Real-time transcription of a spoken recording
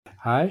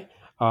Hi.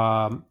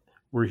 Um,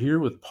 we're here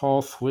with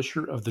Paul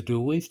Swisher of the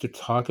Dooleys to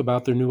talk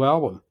about their new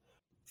album.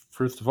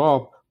 First of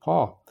all,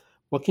 Paul,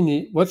 what's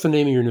the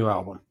name of your new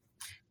album?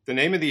 The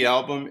name of the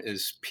album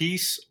is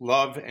Peace,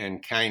 Love,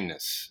 and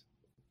Kindness.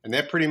 And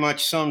that pretty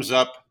much sums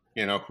up,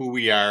 who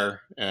we are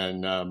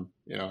and,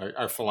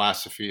 our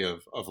philosophy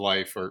of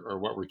life or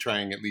what we're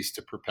trying at least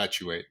to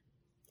perpetuate.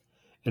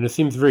 And it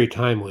seems very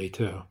timely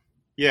too.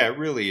 Yeah, it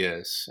really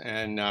is.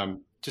 And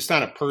just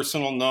on a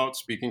personal note,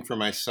 speaking for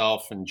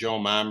myself and Joe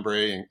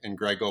Mombre and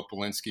Greg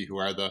Opolinski, who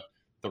are the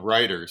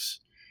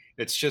writers,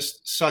 it's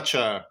just such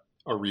a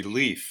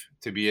relief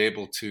to be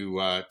able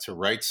to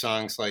write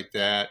songs like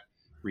that,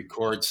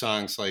 record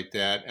songs like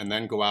that, and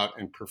then go out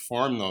and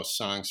perform those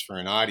songs for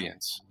an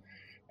audience.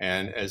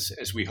 And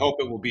as we hope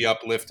it will be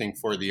uplifting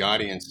for the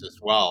audience as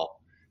well,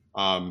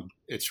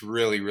 it's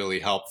really, really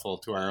helpful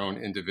to our own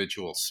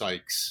individual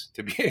psyches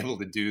to be able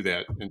to do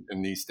that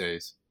in these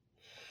days.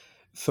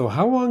 So,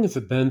 how long has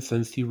it been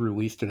since you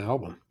released an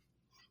album?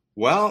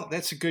 Well,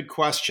 that's a good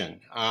question.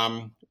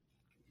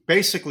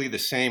 Basically, the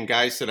same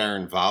guys that are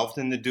involved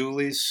in the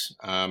Dooleys.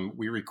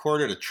 We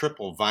recorded a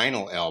triple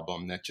vinyl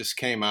album that just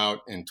came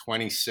out in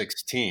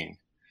 2016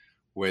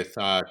 with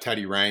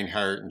Teddy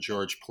Reinhardt and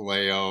George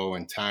Paleo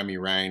and Tommy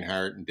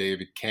Reinhardt and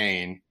David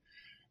Kane.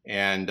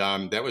 And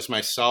that was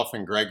myself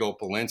and Greg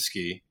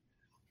Opolinski.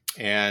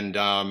 And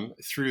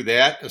through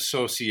that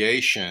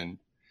association,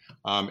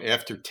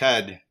 after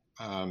Ted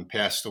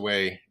passed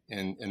away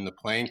in the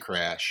plane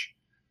crash,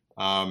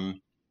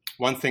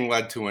 one thing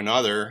led to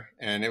another.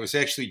 And it was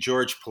actually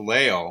George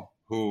Paleo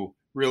who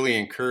really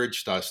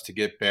encouraged us to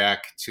get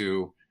back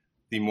to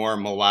the more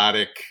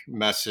melodic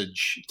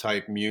message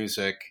type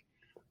music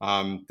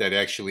that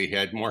actually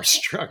had more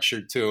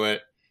structure to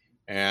it.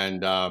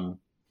 And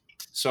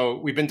so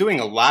we've been doing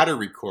a lot of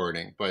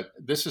recording, but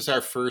this is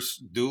our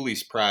first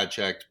Dooleys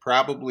project,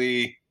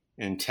 probably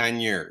in 10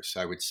 years,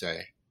 I would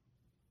say.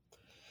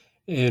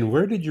 And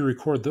where did you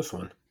record this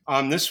one?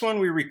 This one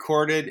we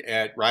recorded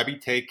at Robbie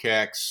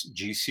Takak's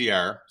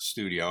GCR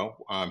studio.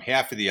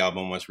 Half of the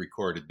album was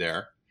recorded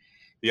there.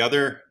 The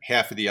other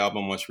half of the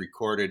album was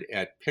recorded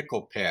at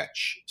Pickle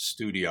Patch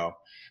Studio,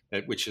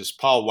 which is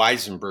Paul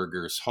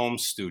Weisenberger's home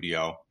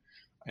studio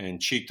in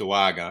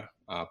Cheektowaga.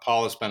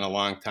 Paul has been a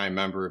longtime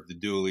member of the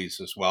Dooleys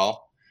as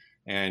well,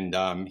 and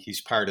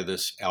he's part of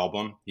this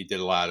album. He did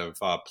a lot of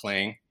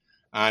playing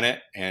on it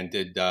and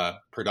did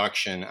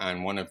production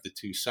on one of the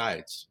two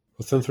sides.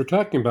 Well, since we're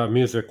talking about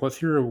music, let's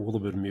hear a little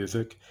bit of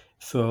music.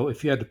 So,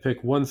 if you had to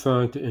pick one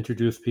song to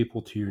introduce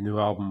people to your new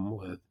album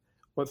with,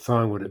 what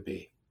song would it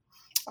be?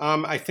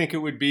 I think it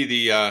would be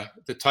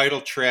the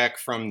title track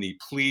from the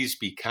Please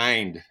Be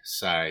Kind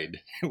side,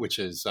 which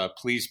is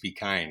Please Be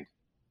Kind.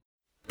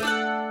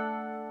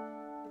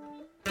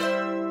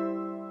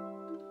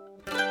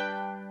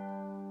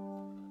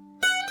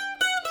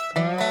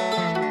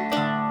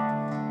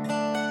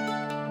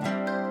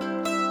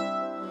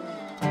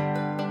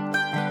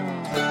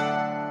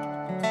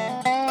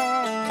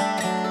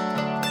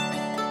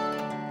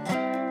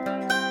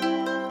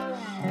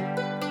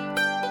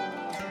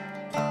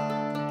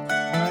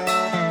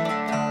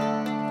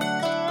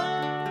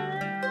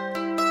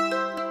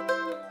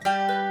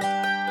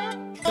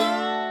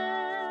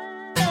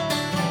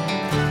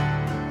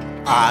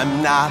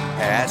 I'm not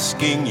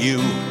asking you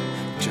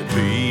to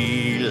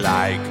be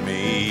like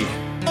me.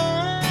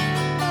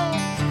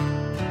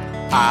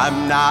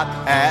 I'm not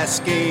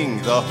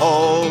asking the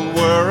whole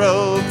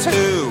world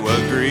to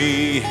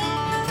agree.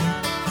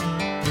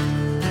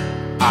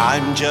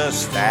 I'm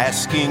just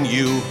asking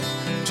you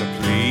to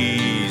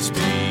please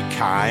be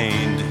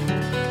kind,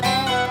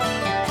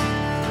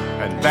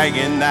 and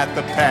begging that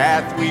the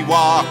path we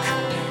walk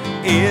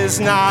is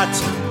not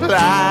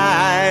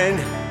blind.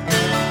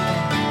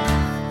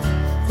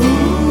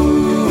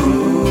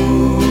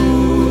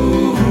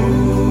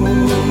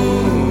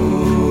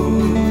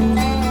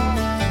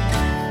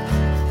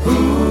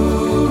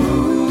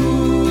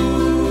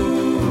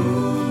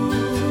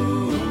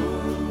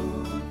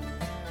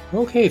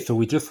 Okay, so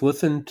we just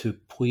listened to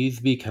Please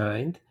Be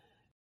Kind.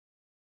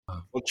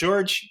 Well,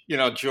 George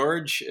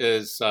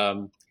is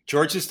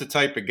the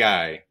type of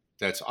guy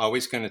that's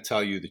always going to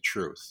tell you the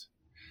truth,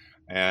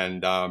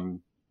 and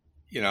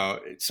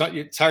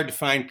it's hard to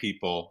find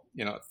people,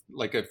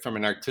 from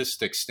an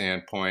artistic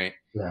standpoint.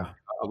 Yeah.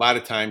 A lot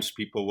of times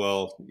people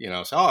will,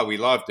 say, "Oh, we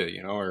loved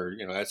it," or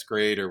that's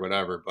great or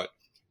whatever. But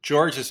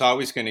George is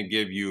always going to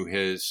give you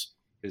his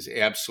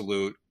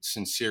absolute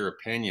sincere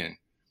opinion.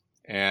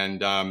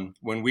 And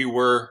when we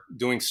were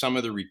doing some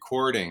of the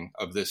recording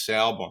of this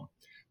album,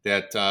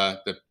 that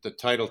the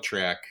title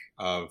track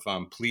of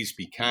Please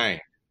Be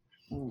Kind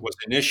was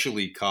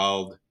initially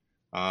called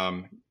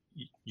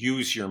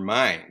Use Your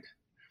Mind.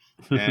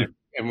 And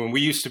when we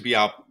used to be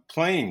out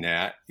playing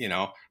that,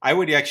 I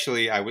would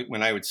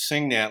when I would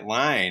sing that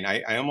line,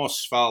 I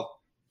almost felt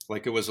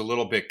like it was a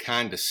little bit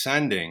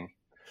condescending.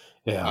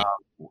 Yeah.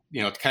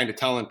 Kind of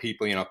telling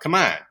people, come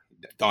on,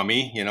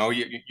 dummy,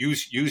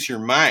 use your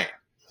mind.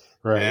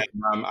 Right.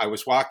 And I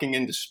was walking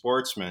into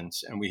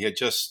Sportsmen's, and we had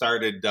just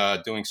started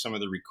doing some of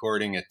the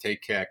recording at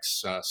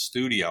Takak's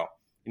studio.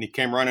 And he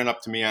came running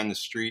up to me on the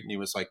street, and he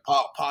was like,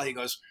 Paul, he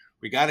goes,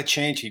 we got to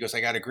change. He goes,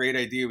 I got a great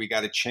idea. We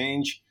got to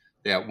change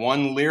that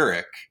one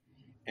lyric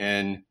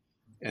and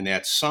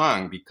that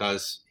song,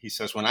 because he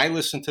says, when I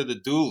listen to the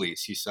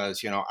Dooleys, he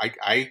says,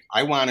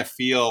 I want to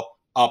feel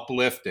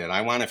uplifted.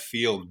 I want to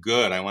feel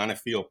good. I want to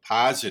feel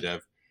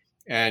positive.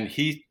 And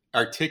he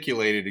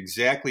articulated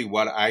exactly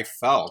what I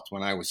felt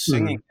when I was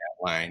singing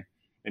that line.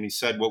 And he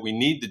said, what we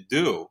need to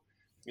do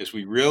is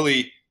we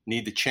really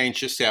need to change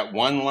just that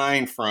one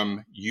line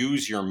from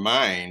use your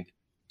mind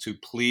to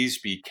please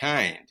be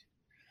kind.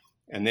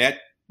 And that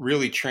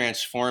really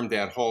transformed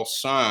that whole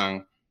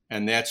song.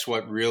 And that's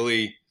what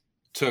really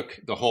took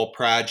the whole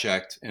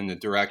project in the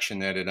direction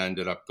that it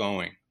ended up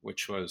going,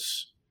 which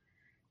was,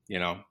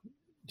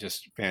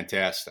 just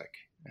fantastic.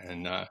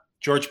 And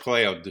George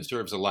Paleo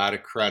deserves a lot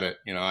of credit.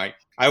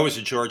 I was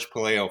a George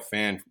Paleo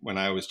fan when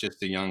I was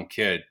just a young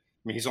kid.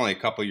 I mean, he's only a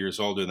couple years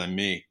older than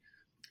me,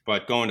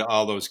 but going to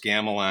all those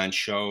gamelan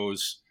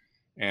shows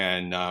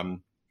and,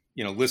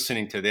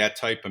 listening to that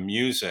type of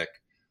music,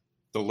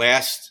 the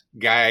last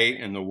guy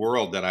in the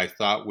world that I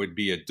thought would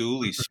be a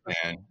Dooleys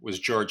fan was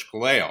George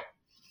Paleo.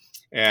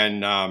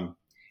 And,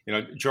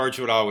 George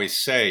would always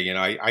say,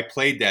 I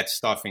played that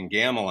stuff in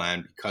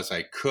gamelan because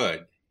I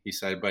could. He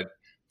said, but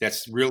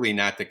that's really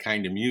not the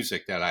kind of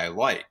music that I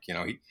like.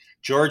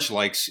 George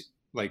likes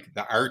like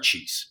the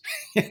Archies,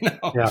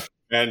 Yeah.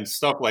 and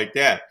stuff like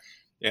that.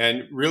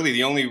 And really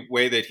the only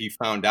way that he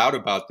found out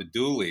about the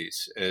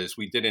Dooleys is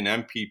we did an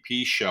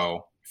MPP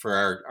show for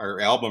our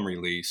album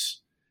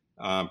release,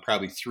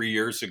 probably 3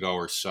 years ago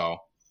or so.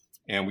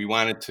 And we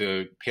wanted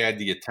to pad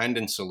the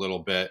attendance a little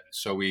bit.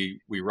 So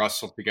we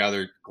wrestled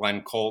together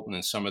Glenn Colton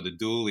and some of the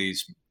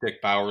Dooleys,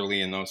 Dick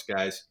Bowerly and those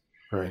guys.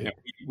 Right.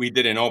 We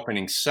did an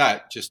opening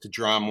set just to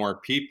draw more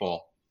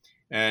people.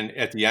 And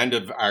at the end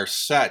of our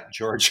set,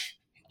 George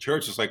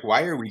was like,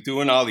 why are we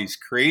doing all these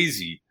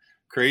crazy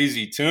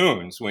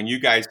tunes when you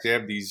guys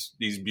have these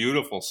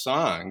beautiful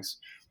songs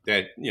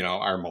that,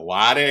 are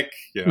melodic,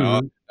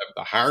 the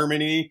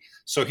harmony.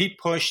 So he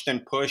pushed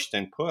and pushed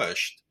and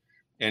pushed.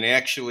 And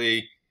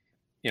actually,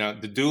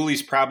 the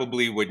Dooleys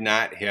probably would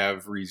not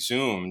have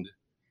resumed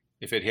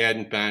if it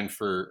hadn't been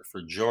for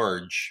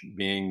George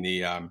being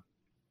the,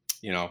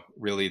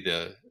 really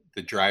the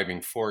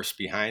driving force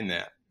behind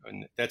that.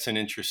 And that's an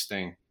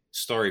interesting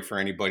story for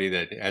anybody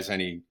that has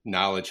any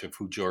knowledge of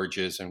who George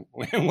is and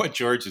what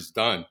George has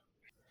done.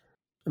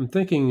 I'm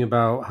thinking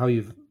about how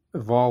you've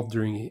evolved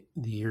during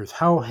the years.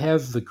 How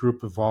has the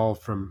group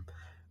evolved from,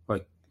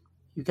 like,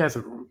 you guys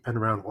have been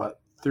around,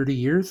 30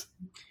 years?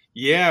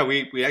 Yeah,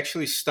 we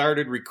actually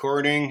started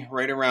recording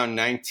right around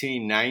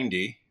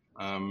 1990.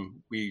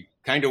 We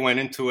kind of went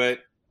into it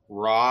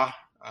raw.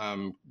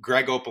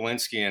 Greg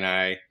Opolinski and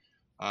I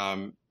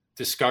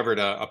discovered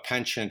a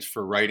penchant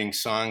for writing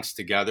songs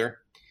together.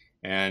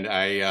 And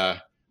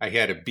I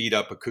had a beat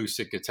up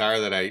acoustic guitar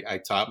that I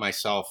taught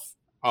myself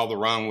all the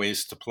wrong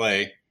ways to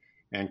play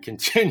and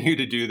continue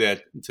to do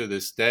that to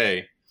this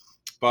day.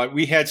 But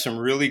we had some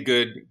really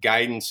good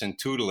guidance and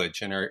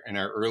tutelage in our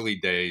early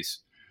days,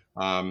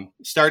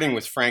 starting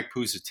with Frank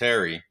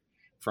Puzzateri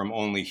from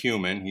Only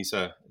Human. He's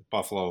a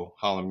Buffalo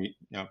Hall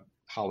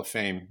of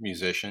Fame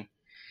musician.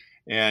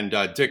 And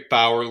Dick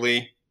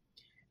Bowerly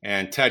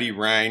and Teddy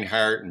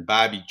Reinhardt and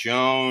Bobby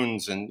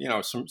Jones and,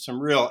 some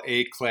real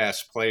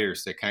A-class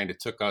players that kind of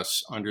took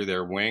us under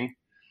their wing.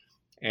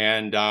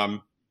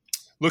 And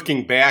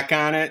looking back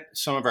on it,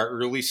 some of our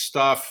early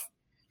stuff,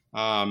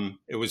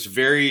 it was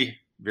very,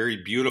 very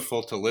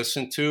beautiful to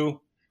listen to.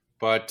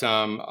 But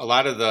a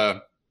lot of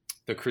the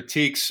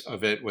critiques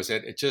of it was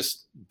that it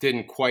just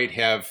didn't quite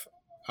have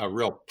a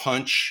real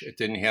punch. It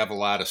didn't have a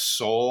lot of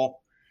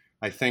soul.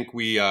 I think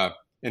we,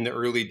 in the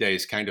early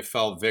days, kind of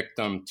fell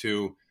victim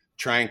to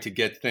trying to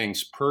get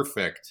things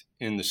perfect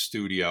in the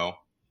studio.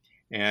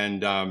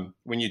 And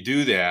when you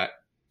do that,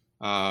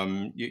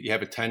 you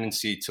have a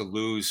tendency to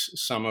lose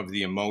some of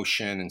the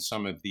emotion and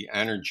some of the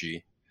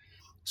energy.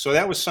 So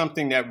that was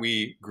something that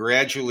we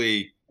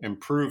gradually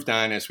improved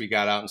on as we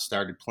got out and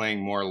started playing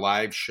more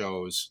live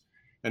shows.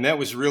 And that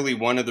was really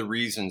one of the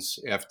reasons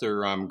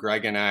after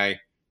Greg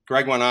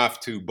went off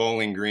to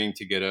Bowling Green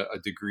to get a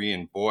degree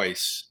in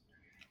voice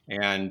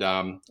and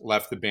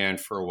left the band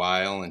for a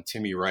while. And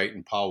Timmy Wright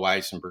and Paul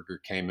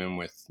Weisenberger came in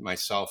with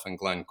myself and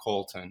Glenn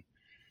Colton.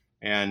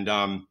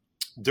 And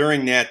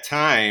during that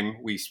time,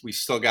 we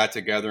still got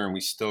together and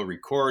we still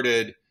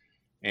recorded.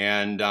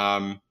 And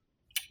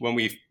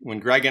when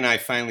Greg and I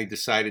finally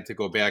decided to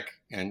go back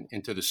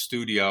into the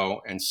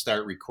studio and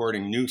start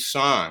recording new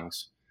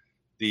songs,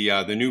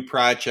 the new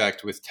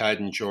project with Ted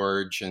and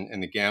George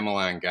and the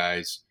Gamelan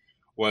guys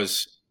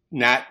was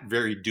not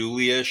very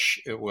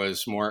Dooley-ish. It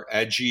was more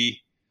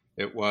edgy.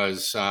 It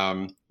was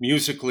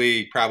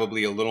musically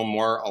probably a little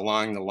more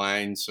along the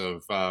lines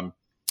of,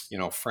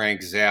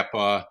 Frank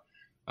Zappa,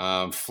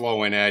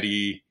 Flo and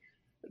Eddie,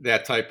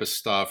 that type of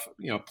stuff,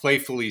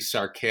 playfully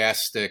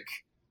sarcastic,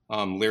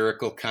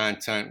 lyrical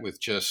content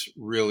with just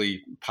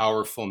really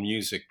powerful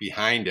music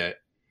behind it.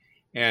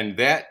 And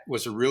that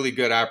was a really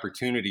good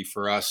opportunity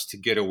for us to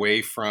get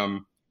away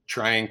from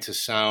trying to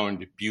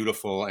sound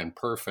beautiful and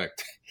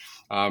perfect.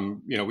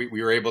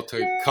 We were able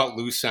to cut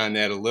loose on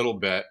that a little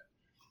bit.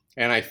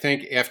 And I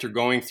think after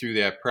going through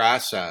that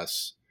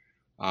process,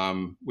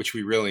 which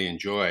we really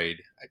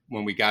enjoyed,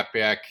 when we got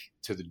back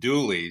to the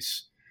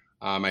Dooleys,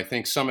 I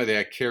think some of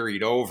that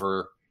carried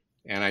over.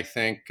 And I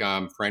think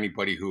for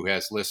anybody who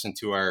has listened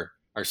to our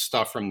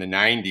stuff from the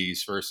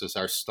 90s versus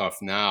our stuff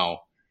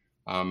now,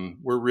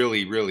 we're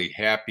really, really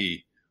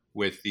happy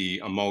with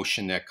the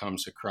emotion that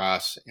comes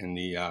across in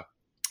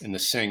the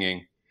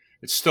singing.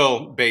 It's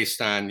still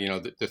based on,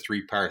 the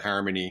 3-part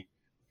harmony.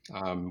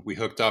 We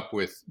hooked up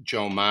with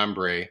Joe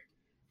Mombre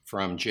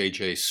from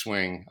JJ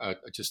Swing,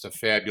 just a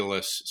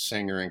fabulous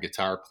singer and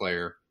guitar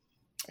player.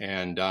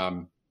 And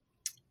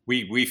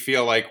we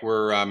feel like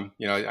we're,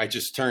 I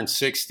just turned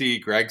 60,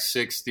 Greg's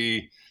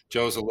 60,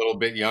 Joe's a little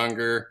bit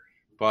younger,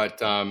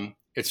 but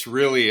it's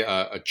really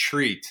a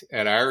treat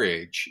at our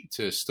age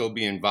to still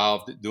be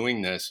involved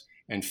doing this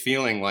and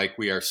feeling like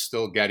we are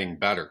still getting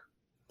better.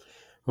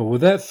 Well,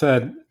 with that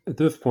said, at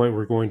this point,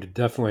 we're going to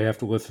definitely have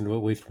to listen to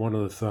at least one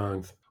of the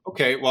songs.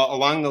 Okay, well,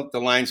 along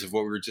the lines of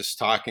what we were just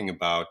talking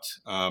about,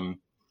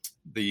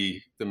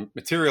 the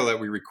material that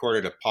we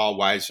recorded at Paul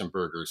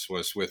Weisenberger's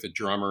was with a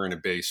drummer and a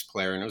bass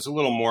player, and it was a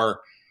little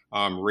more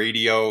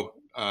radio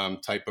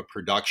type of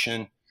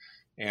production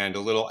and a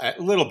little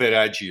bit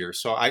edgier.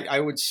 So I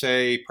would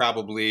say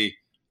probably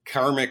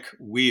Karmic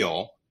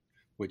Wheel,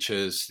 which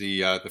is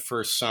the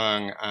first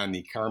song on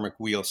the Karmic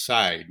Wheel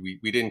side.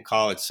 We didn't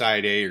call it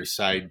side A or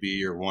side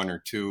B or 1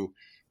 or 2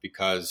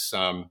 because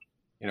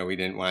we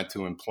didn't want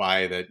to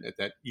imply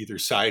that either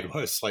side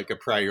was like a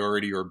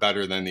priority or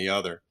better than the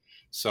other.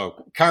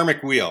 So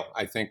Karmic Wheel,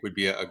 I think, would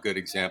be a good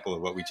example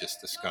of what we just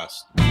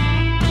discussed.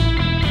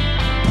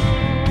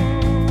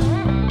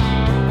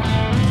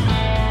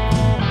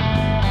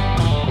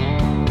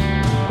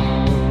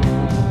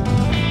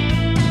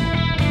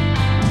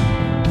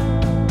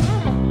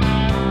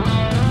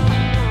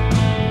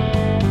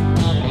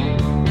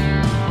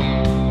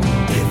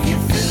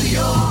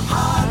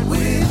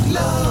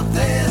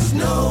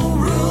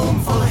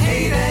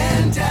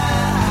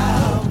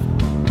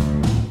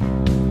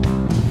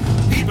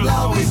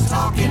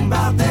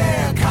 About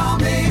their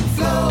comic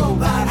flow,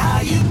 about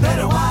how you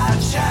better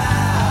watch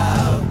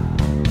out.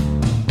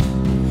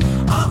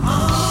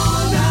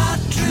 Not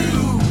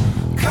true.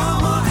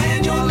 Come on,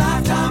 and your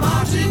lifetime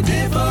are two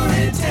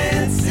different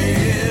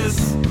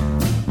tenses.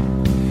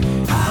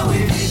 How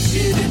it hits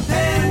you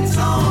depends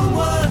on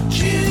what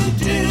you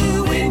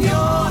do when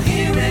you're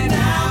here in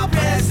our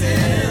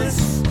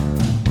presence.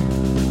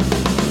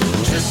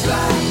 Just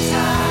like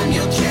time,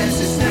 your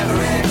chances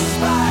never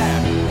expire.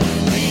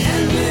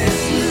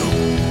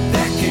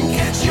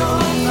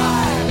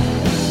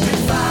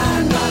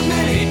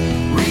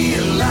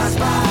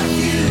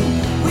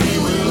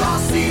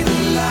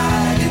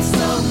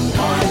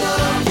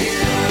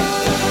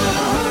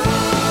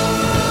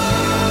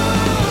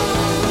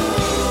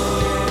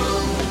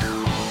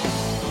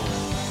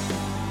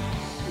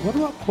 What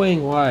about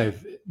playing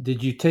live?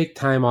 Did you take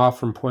time off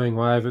from playing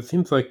live? It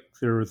seems like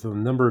there was a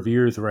number of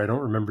years where I don't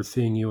remember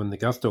seeing you in the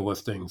Gusto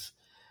listings.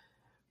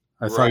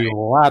 I saw you a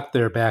lot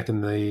there back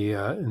in the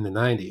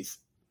 90s.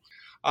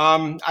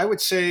 I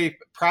would say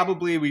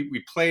probably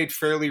we played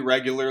fairly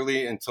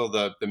regularly until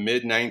the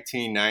mid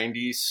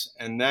 1990s.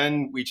 And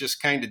then we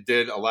just kind of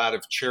did a lot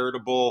of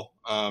charitable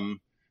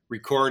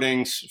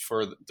recordings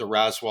for the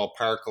Roswell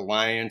Park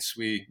Alliance.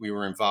 We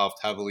were involved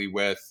heavily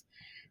with.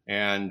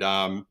 And,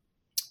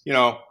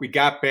 we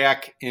got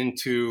back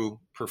into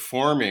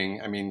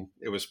performing. I mean,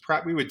 it was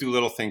we would do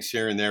little things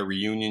here and there,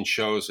 reunion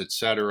shows,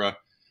 etc.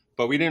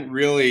 But we didn't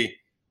really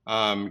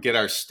get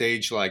our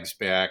stage legs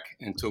back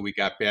until we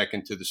got back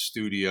into the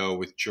studio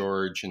with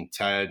George and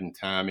Ted and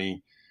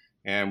Tommy.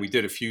 And we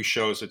did a few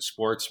shows at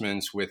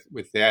Sportsmen's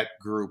with that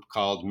group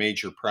called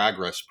Major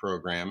Progress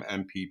Program,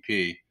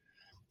 MPP.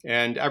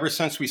 And ever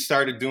since we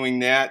started doing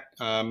that,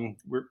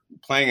 we're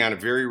playing on a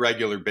very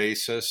regular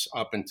basis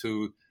up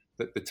into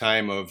the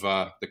time of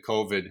the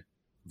COVID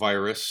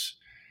virus.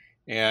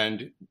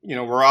 And,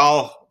 we're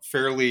all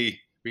fairly,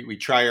 we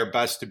try our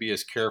best to be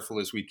as careful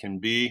as we can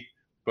be.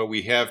 But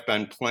we have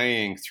been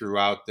playing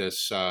throughout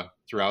this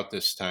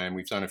time.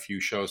 We've done a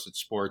few shows at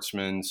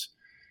Sportsman's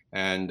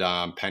and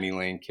Penny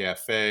Lane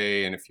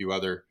Cafe and a few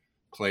other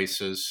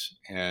places.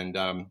 And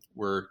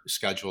we're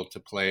scheduled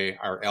to play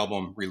our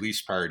album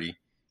release party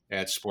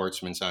at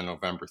Sportsman's on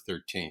November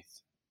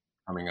 13th,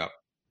 coming up.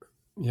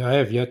 Yeah, I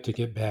have yet to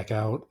get back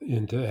out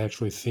into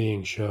actually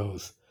seeing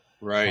shows.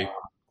 Right.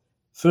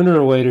 Sooner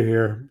or later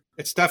here.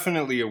 It's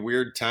definitely a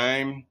weird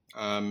time,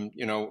 when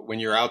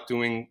you're out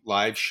doing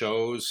live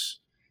shows.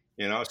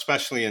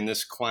 Especially in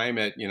this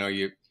climate,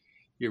 you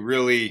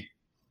really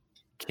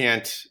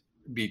can't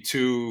be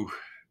too,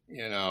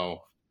 I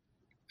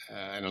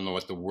don't know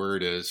what the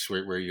word is,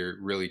 where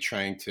you're really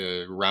trying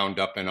to round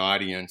up an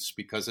audience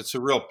because it's a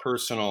real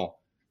personal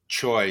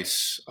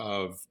choice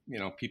of,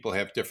 people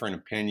have different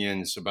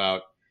opinions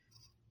about,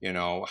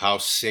 how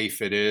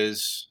safe it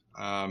is.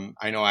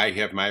 I know I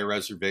have my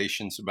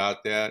reservations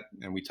about that,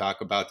 and we talk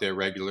about that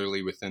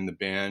regularly within the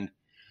band.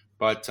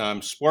 But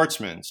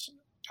Sportsmen's,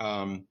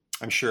 I'm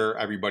sure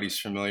everybody's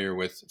familiar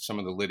with some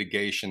of the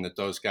litigation that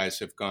those guys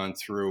have gone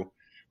through.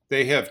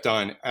 They have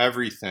done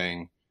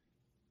everything.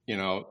 They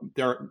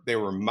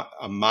were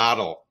a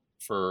model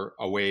for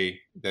a way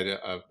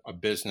that a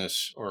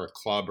business or a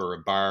club or a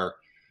bar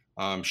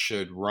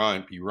should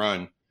be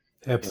run.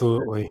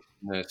 Absolutely.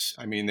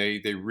 I mean,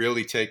 they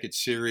really take it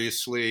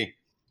seriously.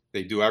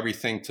 They do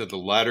everything to the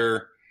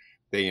letter.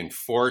 They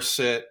enforce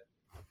it.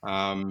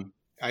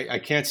 I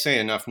can't say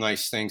enough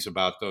nice things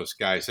about those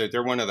guys.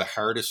 They're one of the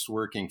hardest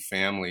working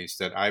families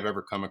that I've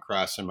ever come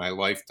across in my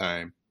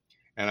lifetime.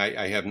 And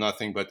I have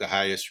nothing but the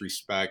highest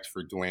respect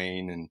for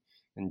Dwayne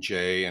and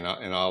Jay and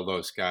all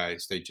those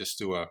guys. They just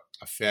do a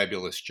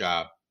fabulous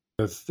job.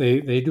 Because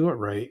they do it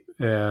right,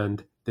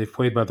 and they've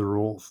played by the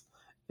rules,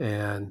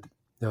 and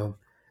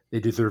they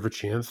deserve a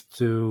chance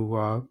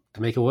to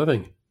make a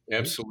living.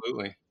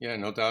 Absolutely. Yeah,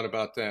 no doubt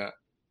about that.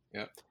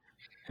 Yeah.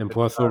 And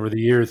plus, over the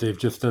years, they've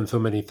just done so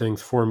many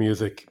things for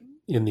music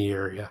in the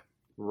area.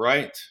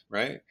 Right.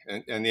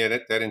 And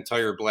that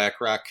entire Black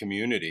Rock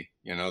community,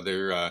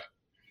 they're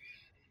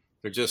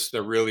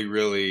really,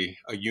 really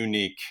a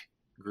unique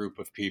group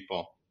of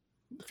people.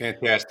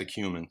 Fantastic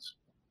humans.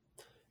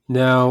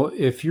 Now,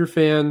 if your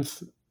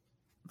fans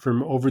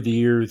from over the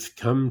years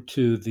come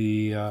to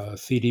the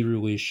CD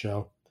release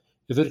show,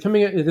 is it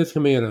coming out? It is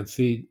coming out on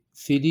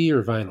CD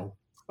or vinyl?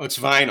 Oh, it's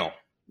vinyl.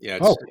 Yeah.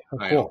 It's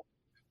vinyl. Cool.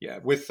 Yeah.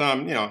 With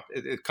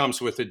it comes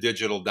with a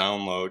digital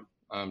download,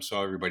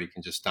 so everybody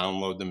can just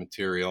download the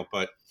material.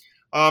 But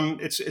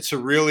it's a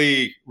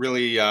really,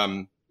 really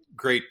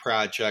great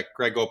project.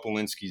 Greg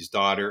Opolinski's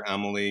daughter,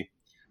 Emily,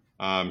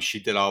 she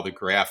did all the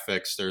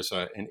graphics. There's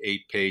an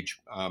 8-page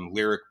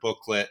lyric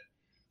booklet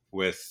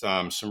with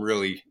some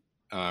really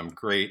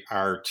great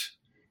art,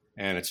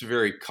 and it's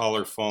very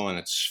colorful and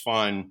it's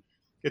fun.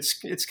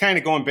 It's kind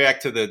of going back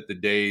to the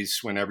days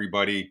when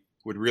everybody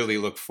would really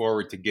look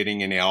forward to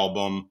getting an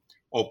album,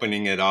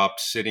 opening it up,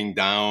 sitting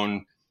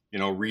down,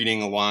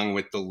 reading along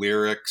with the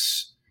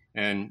lyrics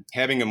and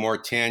having a more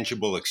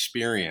tangible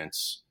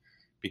experience.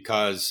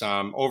 Because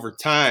over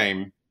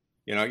time,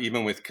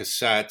 even with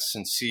cassettes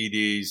and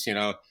CDs,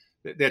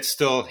 that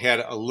still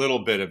had a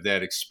little bit of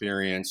that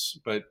experience.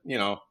 But,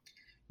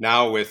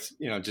 now with,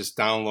 just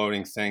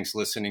downloading things,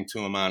 listening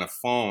to them on a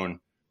phone,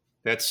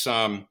 that's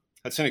an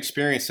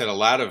experience that a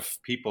lot of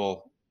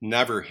people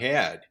never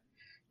had.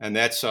 And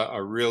that's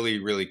a really,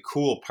 really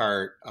cool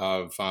part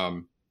of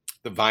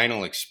the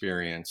vinyl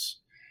experience.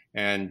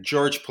 And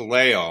George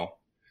Paleo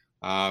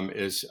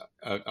is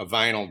a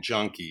vinyl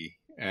junkie,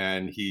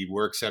 and he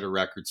works at a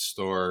record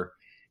store.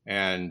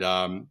 And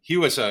he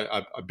was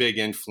a big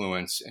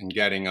influence in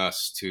getting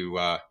us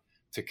to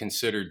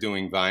consider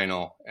doing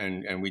vinyl,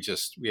 and we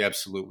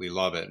absolutely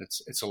love it.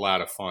 It's a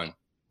lot of fun.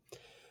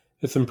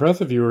 It's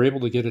impressive you were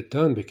able to get it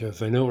done,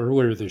 because I know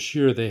earlier this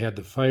year they had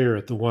the fire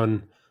at the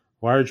one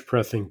large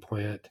pressing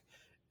plant,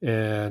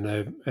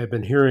 and I've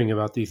been hearing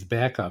about these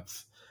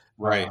backups,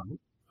 right,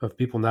 of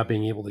people not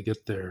being able to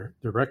get their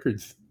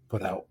records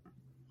put out.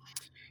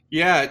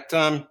 Yeah,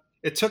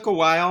 it took a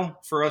while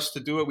for us to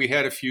do it. We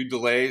had a few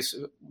delays,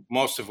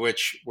 most of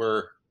which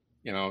were,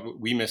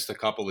 we missed a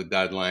couple of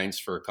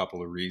deadlines for a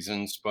couple of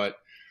reasons. But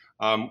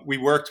we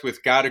worked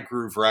with Gotta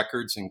Groove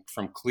Records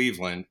from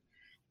Cleveland.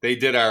 They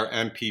did our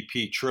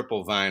MPP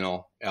triple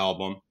vinyl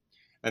album,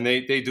 and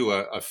they do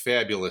a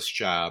fabulous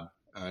job.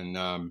 And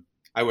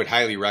I would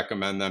highly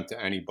recommend them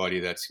to anybody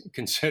that's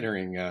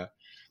considering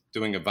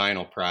doing a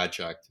vinyl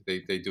project.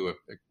 They do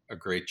a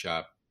great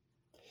job.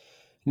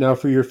 Now,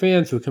 for your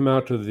fans who come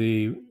out to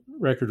the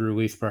record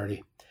release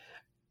party,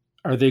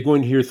 are they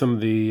going to hear some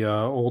of the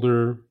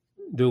older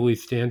Dooleys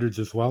standards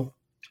as well?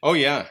 Oh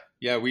yeah.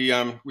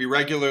 We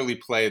regularly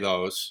play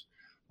those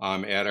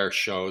at our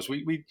shows.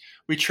 We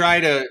try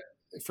to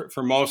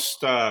for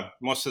most of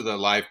the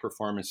live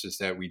performances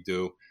that we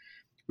do,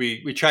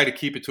 we try to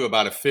keep it to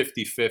about a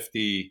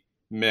 50-50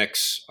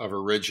 mix of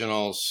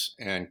originals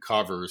and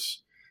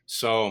covers.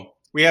 So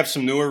we have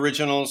some new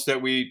originals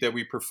that we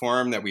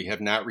perform that we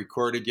have not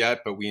recorded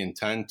yet, but we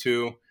intend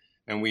to.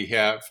 And we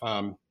have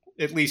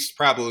at least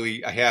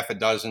probably a half a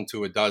dozen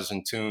to a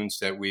dozen tunes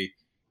that we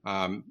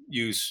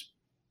use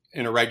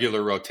in a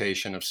regular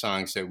rotation of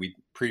songs that we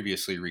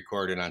previously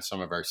recorded on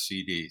some of our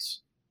CDs.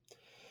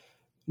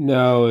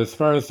 Now, as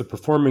far as the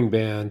performing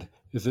band,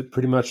 is it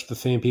pretty much the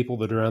same people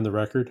that are on the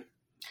record?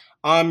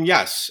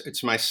 Yes,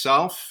 it's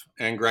myself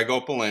and Greg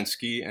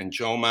Opolinski and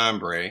Joe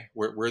Mambre.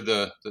 We're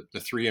the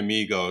three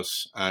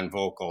amigos on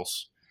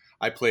vocals.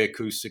 I play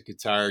acoustic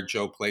guitar.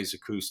 Joe plays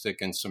acoustic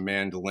and some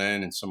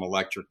mandolin and some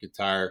electric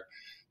guitar.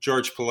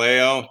 George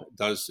Paleo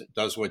does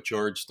what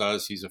George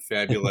does. He's a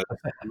fabulous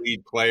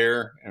lead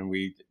player, and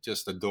we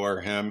just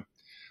adore him.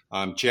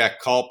 Jack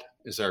Culp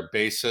is our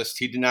bassist.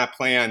 He did not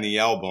play on the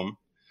album.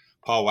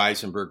 Paul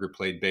Weisenberger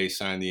played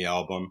bass on the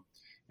album.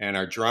 And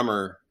our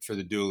drummer for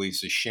the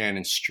Dooleys is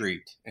Shannon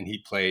Street, and he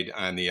played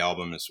on the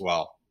album as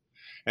well.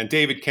 And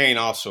David Kane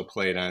also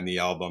played on the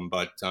album,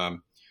 but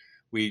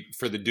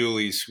for the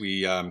Dooleys,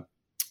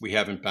 we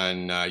haven't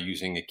been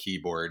using a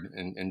keyboard.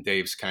 And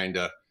Dave's kind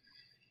of,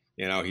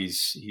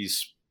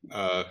 he's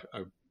a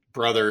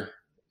brother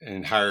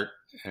in heart,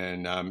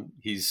 and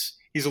he's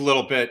a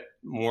little bit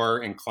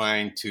more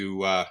inclined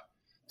to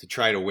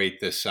try to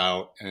wait this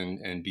out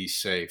and be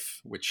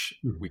safe, which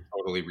we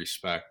totally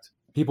respect.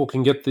 People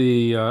can get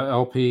the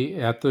LP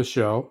at the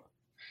show.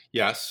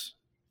 Yes.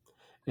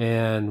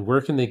 And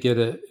where can they get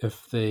it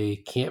if they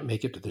can't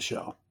make it to the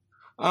show?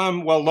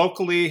 Well,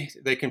 locally,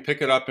 they can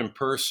pick it up in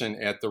person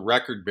at the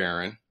Record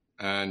Baron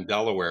in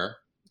Delaware.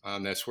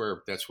 That's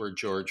where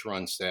George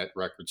runs that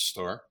record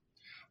store.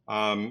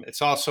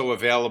 It's also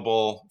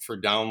available for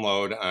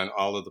download on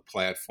all of the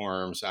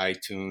platforms: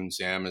 iTunes,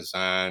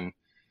 Amazon,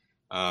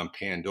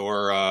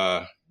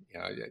 Pandora,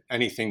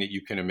 anything that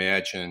you can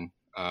imagine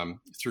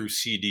through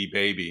CD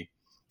Baby.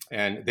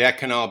 And that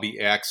can all be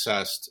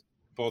accessed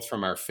both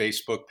from our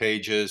Facebook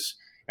pages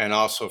and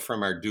also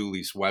from our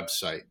Dooleys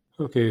website.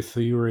 Okay, so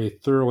you're a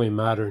thoroughly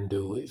modern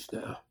Dooleys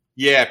now.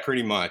 Yeah,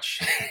 pretty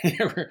much.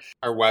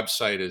 Our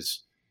website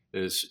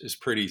is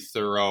pretty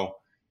thorough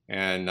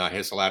and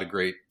has a lot of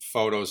great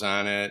photos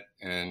on it,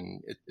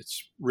 and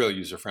it's really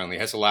user-friendly.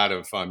 It has a lot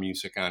of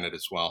music on it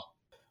as well.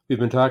 We've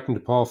been talking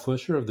to Paul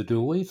Flischer of the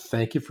Dooleys.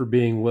 Thank you for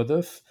being with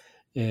us,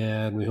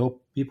 and we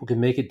hope people can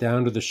make it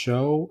down to the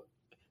show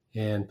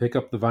and pick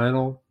up the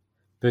vinyl,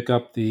 pick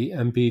up the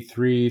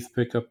MP3s,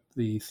 pick up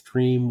the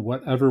stream,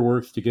 whatever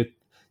works to get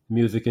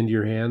music into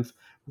your hands.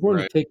 We're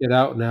going to take it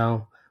out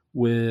now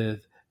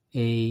with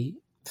a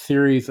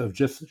series of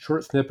just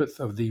short snippets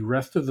of the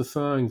rest of the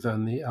songs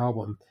on the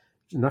album,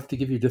 enough to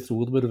give you just a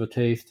little bit of a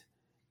taste,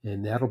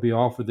 and that'll be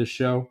all for this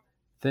show.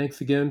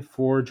 Thanks again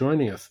for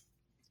joining us.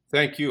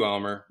 Thank you,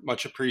 Elmer.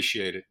 Much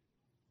appreciated.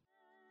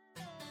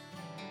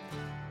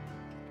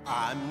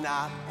 I'm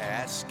not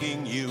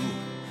asking you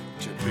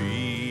to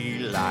be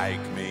like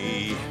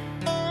me.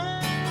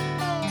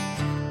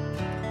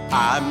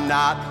 I'm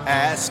not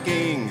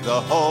asking the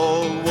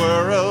whole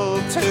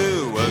world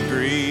to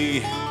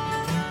agree.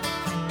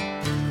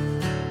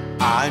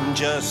 I'm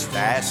just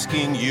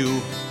asking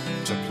you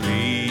to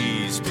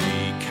please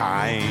be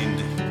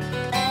kind,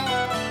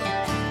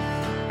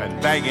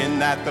 and begging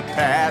that the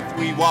path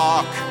we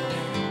walk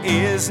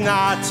is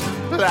not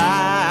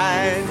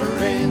blind.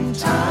 Different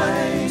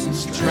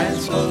times,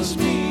 transposed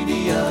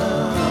mediums,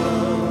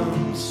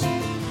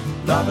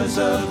 lovers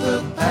of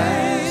the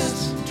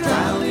past,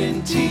 drowned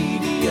in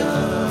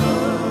tedium.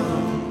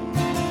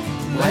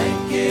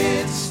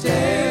 Blanket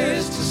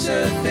stares to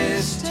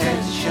surface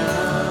tension,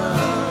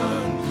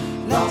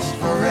 lost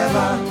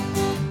forever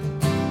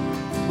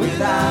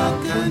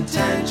without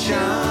contention.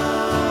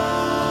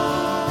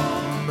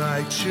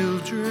 My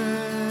children,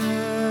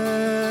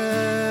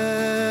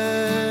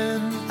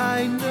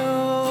 I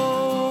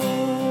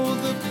know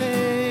the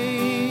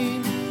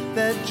pain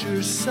that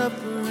you're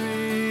suffering.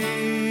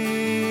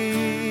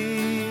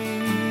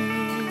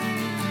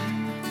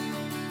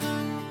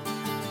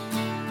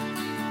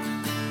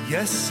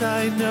 Yes,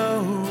 I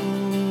know,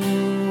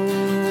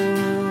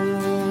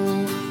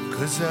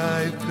 'cause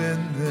I've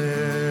been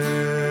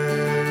there.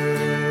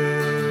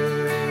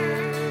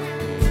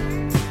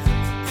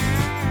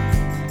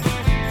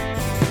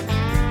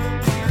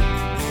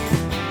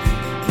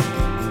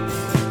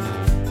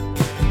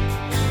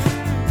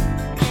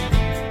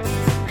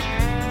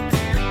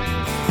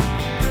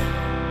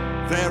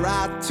 There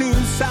are two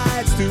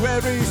sides to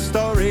every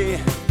story,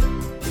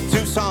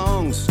 two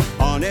songs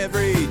on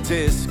every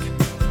disc,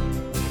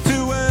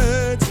 two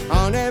words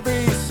on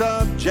every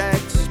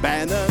subject,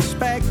 span the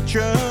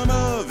spectrum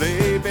of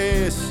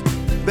abyss.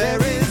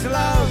 There is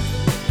love,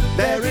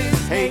 there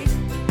is hate,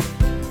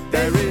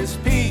 there is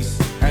peace,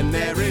 and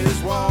there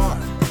is war.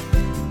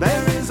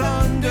 There is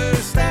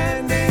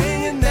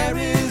understanding and there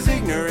is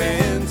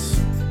ignorance.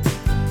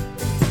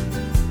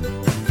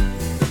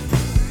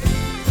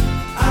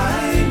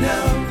 I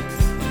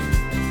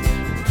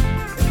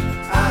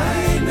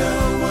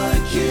know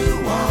what you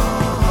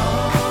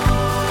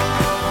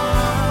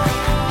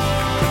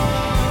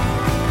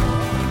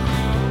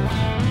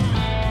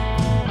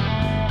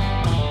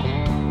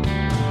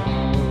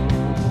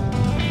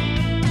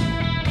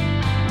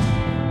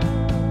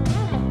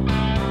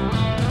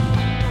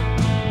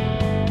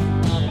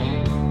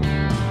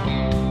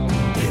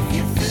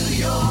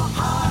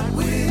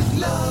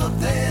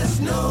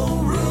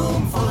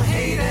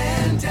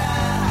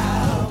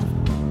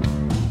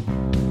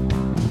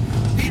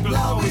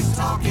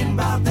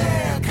about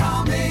their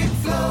comic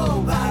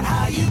flow, about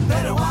how you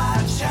better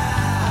watch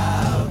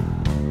out.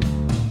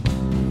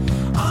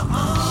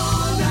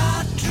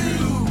 Not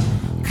true.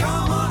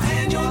 Karma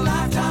and your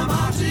lifetime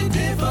are two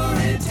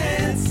different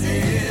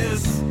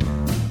tenses.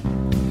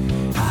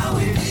 How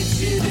it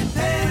hits you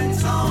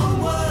depends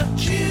on what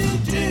you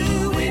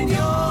do when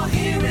you're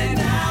here in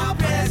our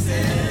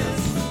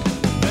presence.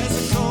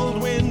 There's a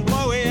cold wind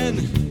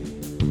blowing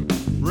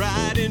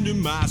right into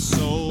my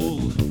soul.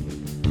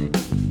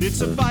 It's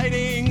a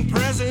fighting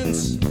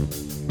presence.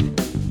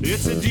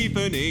 It's a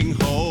deepening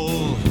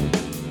hole.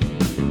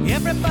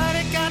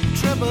 Everybody got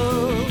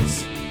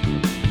troubles.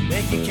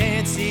 Make you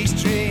can't see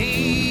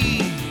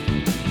straight.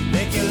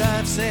 Make your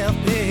life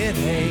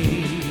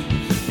self-pity.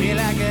 Feel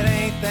like it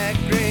ain't that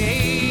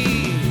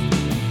great.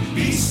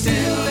 Be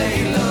still,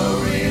 lay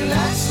low,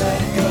 relax,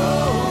 let go.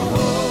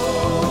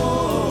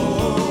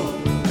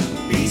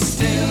 Be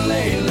still,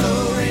 lay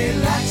low,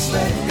 relax,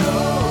 let go.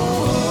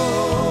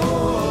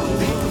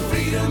 Think of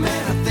freedom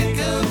and I think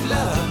of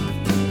love.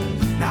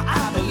 Now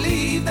I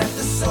believe that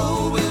the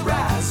soul will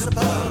rise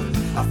above.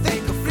 I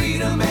think of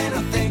freedom and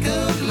I think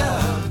of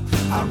love.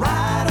 I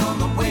ride on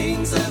the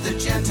wings of the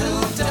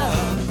gentle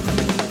dove.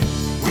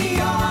 We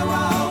are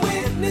all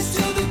witness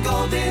to the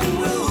golden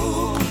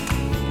rule.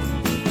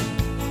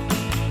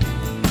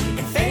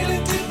 And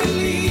failing to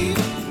believe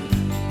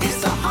is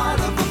the heart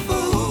of a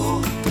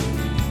fool.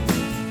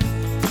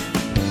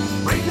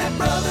 Bring that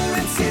brother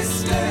and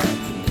sister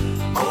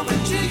over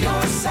to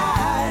your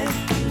side.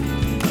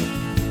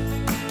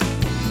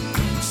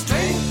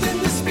 Strength in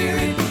the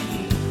spirit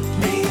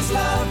means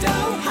love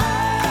don't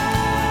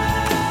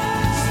hide.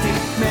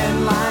 Stick men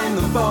line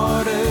the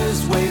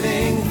borders,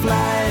 waving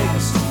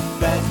flags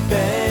that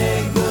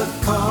beg the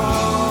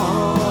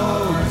call.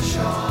 March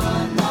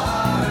on,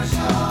 march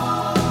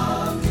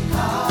on.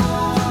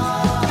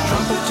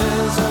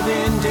 Trumpeters of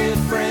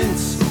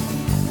indifference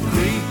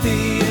greet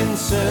the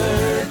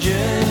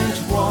insurgent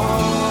war.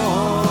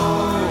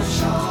 March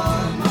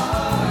on,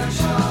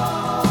 march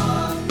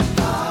on.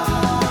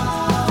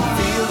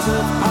 Fields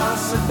of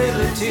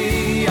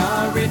possibility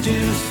are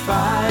reduced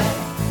by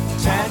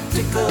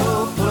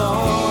tactical